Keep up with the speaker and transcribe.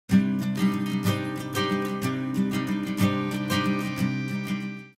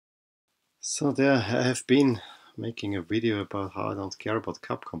So there I have been making a video about how I don't care about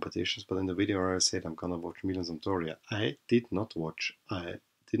cup competitions, but in the video I said I'm gonna watch Milan Sampdoria. I did not watch. I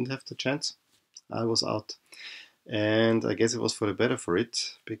didn't have the chance. I was out. And I guess it was for the better for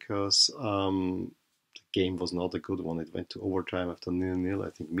it, because the game was not a good one. It went to overtime after 0-0.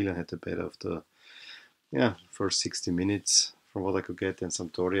 I think Milan had the better of the first 60 minutes from what I could get, and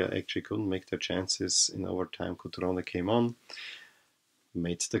Sampdoria actually couldn't make their chances in overtime. Cutrone came on,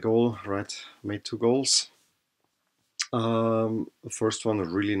 made the goal, right? Made 2 goals. The first one, a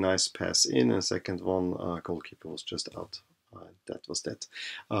really nice pass in, and second one, goalkeeper was just out. That was that.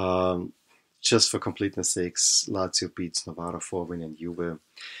 Just for completeness sakes, Lazio beats Novara 4-1, and Juve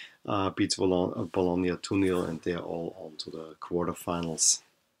beats Bologna 2-0, and they're all on to the quarterfinals.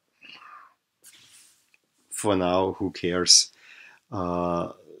 For now, who cares?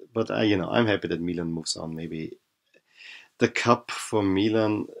 But I'm happy that Milan moves on. Maybe the cup for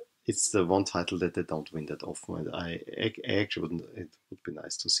Milan, it's the one title that they don't win that often. And I actually wouldn't. It would be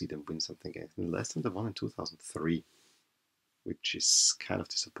nice to see them win something. The last time they won in 2003, which is kind of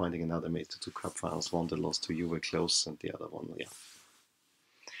disappointing. And now they made the 2 cup finals. One they lost to Juve close, and the other one,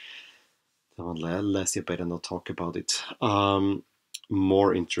 the one last year. Better not talk about it.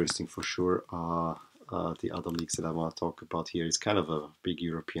 More interesting for sure. The other leagues that I want to talk about here is kind of a big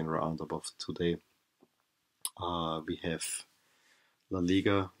European roundup of today. We have La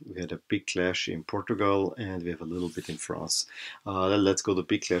Liga, we had a big clash in Portugal, and we have a little bit in France. Let's go to the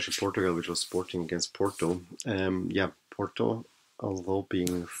big clash in Portugal, which was Sporting against Porto. Porto, although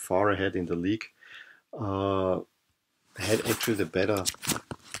being far ahead in the league, had actually the better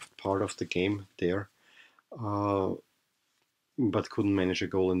part of the game there, but couldn't manage a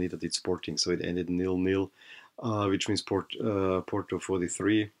goal, and neither did Sporting, so it ended 0-0, which means Porto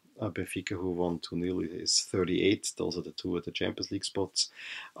 43. Benfica, who won 2-0, is 38. Those are the 2 at the Champions League spots.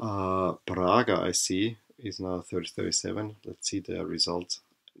 Braga, I see, is now 37. Let's see the results.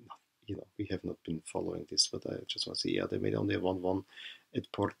 We have not been following this, but I just want to see. They made only 1-1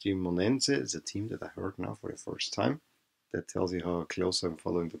 at Portimonense. It's a team that I heard now for the first time. That tells you how close I'm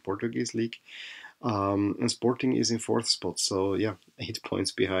following the Portuguese league. And Sporting is in 4th spot, so 8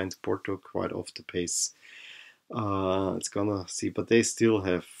 points behind Porto, quite off the pace. It's gonna see, but they still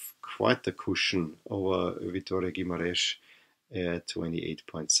have quite a cushion over Vitória Guimarães at 28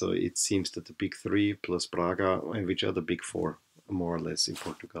 points. So it seems that the big 3 plus Braga, and which are the big 4, more or less, in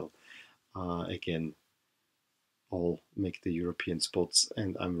Portugal, again, all make the European spots.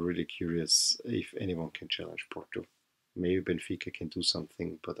 And I'm really curious if anyone can challenge Porto. Maybe Benfica can do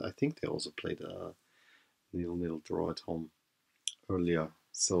something, but I think they also played a 0-0 draw at home earlier.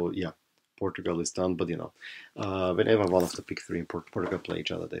 So Portugal is done, but whenever one of the big 3 in Portugal play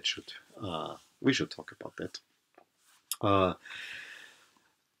each other, we should talk about that.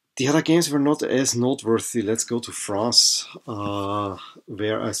 The other games were not as noteworthy. Let's go to France,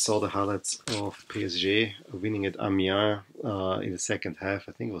 where I saw the highlights of PSG winning at Amiens in the second half.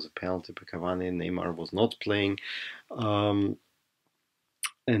 I think it was a penalty by Cavani. Neymar was not playing. And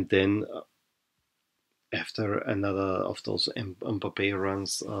then after another of those Mbappé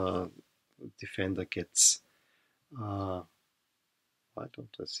runs, defender gets... why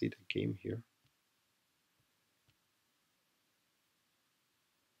don't I see the game here?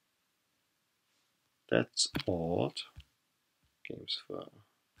 That's odd. Games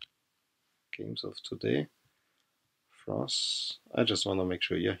of today. France. I just want to make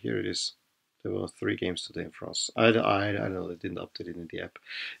sure. Yeah, here it is. There were 3 games today in France. I know they didn't update it in the app.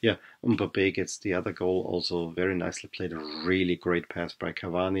 Yeah, Mbappé gets the other goal, also very nicely played. A really great pass by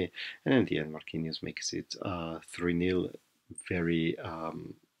Cavani. And in the end, Marquinhos makes it 3-0. Very,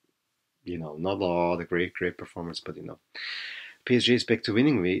 not all the great performance, but PSG is back to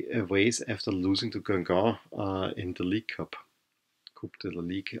winning ways after losing to Guingamp in the League Cup. Coupe de la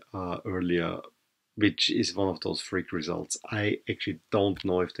Ligue earlier, which is one of those freak results. I actually don't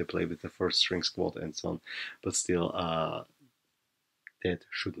know if they play with the first string squad and so on, but still, that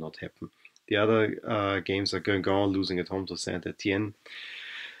should not happen. The other games are Guingamp losing at home to Saint-Etienne.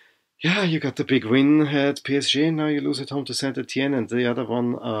 Yeah, you got the big win at PSG, now you lose at home to Saint-Etienne, and the other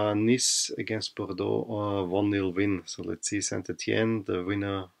one, Nice against Bordeaux, 1-0 win. So let's see, Saint-Etienne, the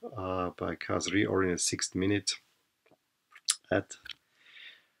winner by Kazri, or in the 6th minute.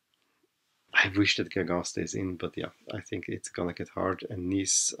 I wish that Guingamp stays in, but I think it's gonna get hard. And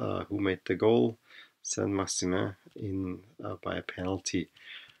Nice, who made the goal? Saint-Maximin in by a penalty.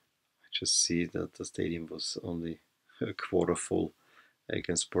 I just see that the stadium was only a quarter full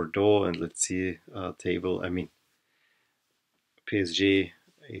against Bordeaux. And let's see table. I mean, PSG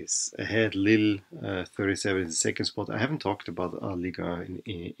is ahead. Lille 37 is the second spot. I haven't talked about Liga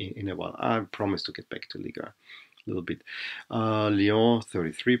in a while. I promise to get back to Liga a little bit. Lyon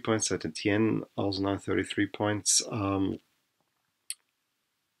 33 points. Saint Etienne also now 33 points.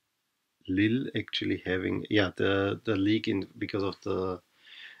 Lille actually having the league in because of the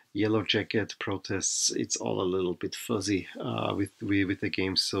Yellow Jacket protests. It's all a little bit fuzzy with the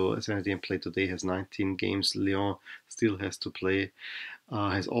games. So Saint Etienne played today has 19 games. Lyon still has to play.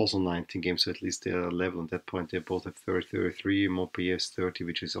 Has also 19 games, so at least they're level at that point. They both have 30, 33. Montpellier is 30,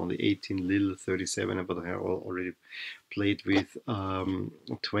 which is only 18. Lille 37, but they have already played with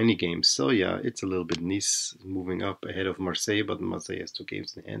 20 games. So yeah, it's a little bit Nice moving up ahead of Marseille, but Marseille has 2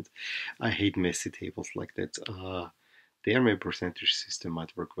 games in hand. I hate messy tables like that. Their main percentage system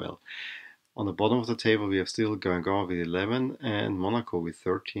might work well. On the bottom of the table, we have still Guingamp with 11 and Monaco with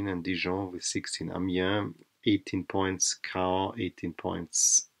 13 and Dijon with 16. Amiens 18 points, Caen 18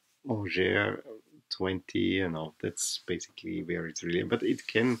 points, Angers 20. You know, that's basically where it's really. But it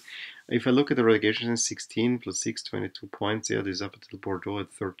can, if I look at the relegation, 16 plus 6, 22 points. Yeah, there's up until Bordeaux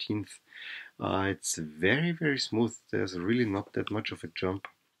at 13th. It's very, very smooth. There's really not that much of a jump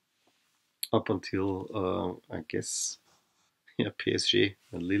up until, I guess, yeah, PSG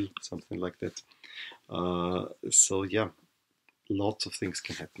and Lille, something like that. So yeah, lots of things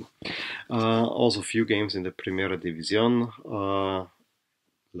can happen. Also, few games in the Primera División,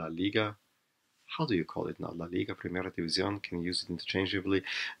 La Liga. How do you call it now? La Liga, Primera División. Can use it interchangeably.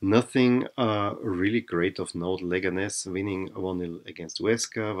 Nothing really great of note. Leganés winning 1-0 against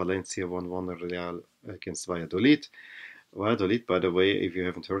Huesca. Valencia 1-1 Real against Valladolid. Valladolid, by the way, if you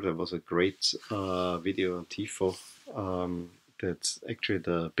haven't heard, there was a great video on Tifo. That's actually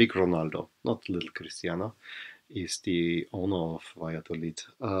the big Ronaldo, not little Cristiano, is the owner of Valladolid.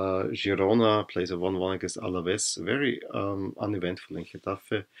 Girona plays a 1-1 against Alaves, very uneventful in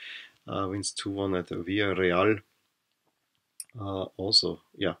Getafe, wins 2-1 at Villarreal. Also,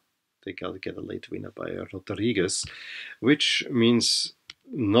 yeah, they got to get a late winner by Rodriguez, which means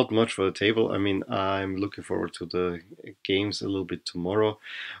not much for the table. I mean, I'm looking forward to the games a little bit tomorrow,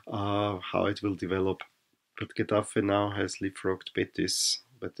 how it will develop. But Getafe now has leapfrogged Betis.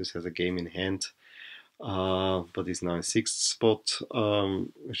 Betis has a game in hand, but is now in 6th spot.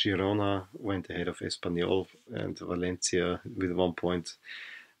 Girona went ahead of Espanyol and Valencia with 1 point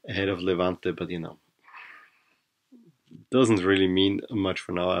ahead of Levante, but you know, doesn't really mean much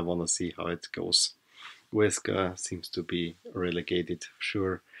for now. I want to see how it goes. Huesca seems to be relegated,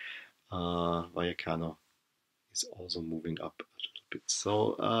 sure. Vallecano is also moving up a little bit.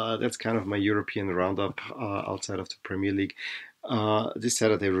 So that's kind of my European roundup outside of the Premier League. This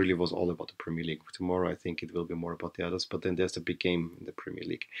Saturday really was all about the Premier League. Tomorrow I think it will be more about the others, but then there's the big game in the Premier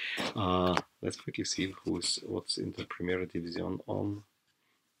League. Let's quickly see what's in the Primera División on.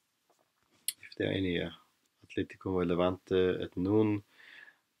 If there are any Atletico Levante at noon.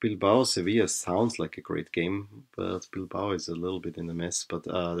 Bilbao Sevilla sounds like a great game, but Bilbao is a little bit in a mess. But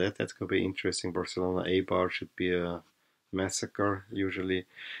that's gonna be interesting. Barcelona Eibar should be a massacre usually,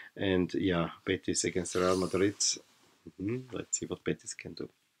 and yeah, Betis against Real Madrid. Let's see what Betis can do.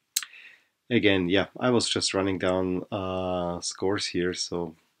 Again, yeah, I was just running down scores here,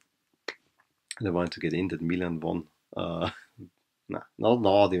 so I wanted to get in that Milan won.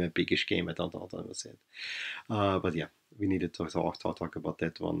 Not in a biggish game. I don't know what I was saying. But yeah, we needed to talk about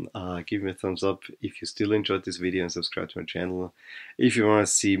that one. Give me a thumbs up if you still enjoyed this video and subscribe to my channel if you want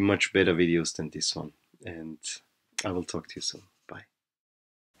to see much better videos than this one. And I will talk to you soon. Bye.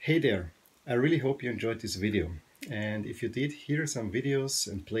 Hey there. I really hope you enjoyed this video. And if you did, here are some videos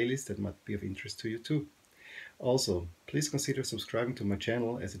and playlists that might be of interest to you too. Also, please consider subscribing to my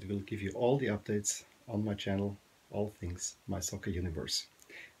channel as it will give you all the updates on my channel, all things My Soccer Universe.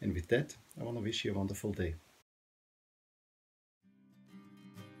 And with that, I want to wish you a wonderful day.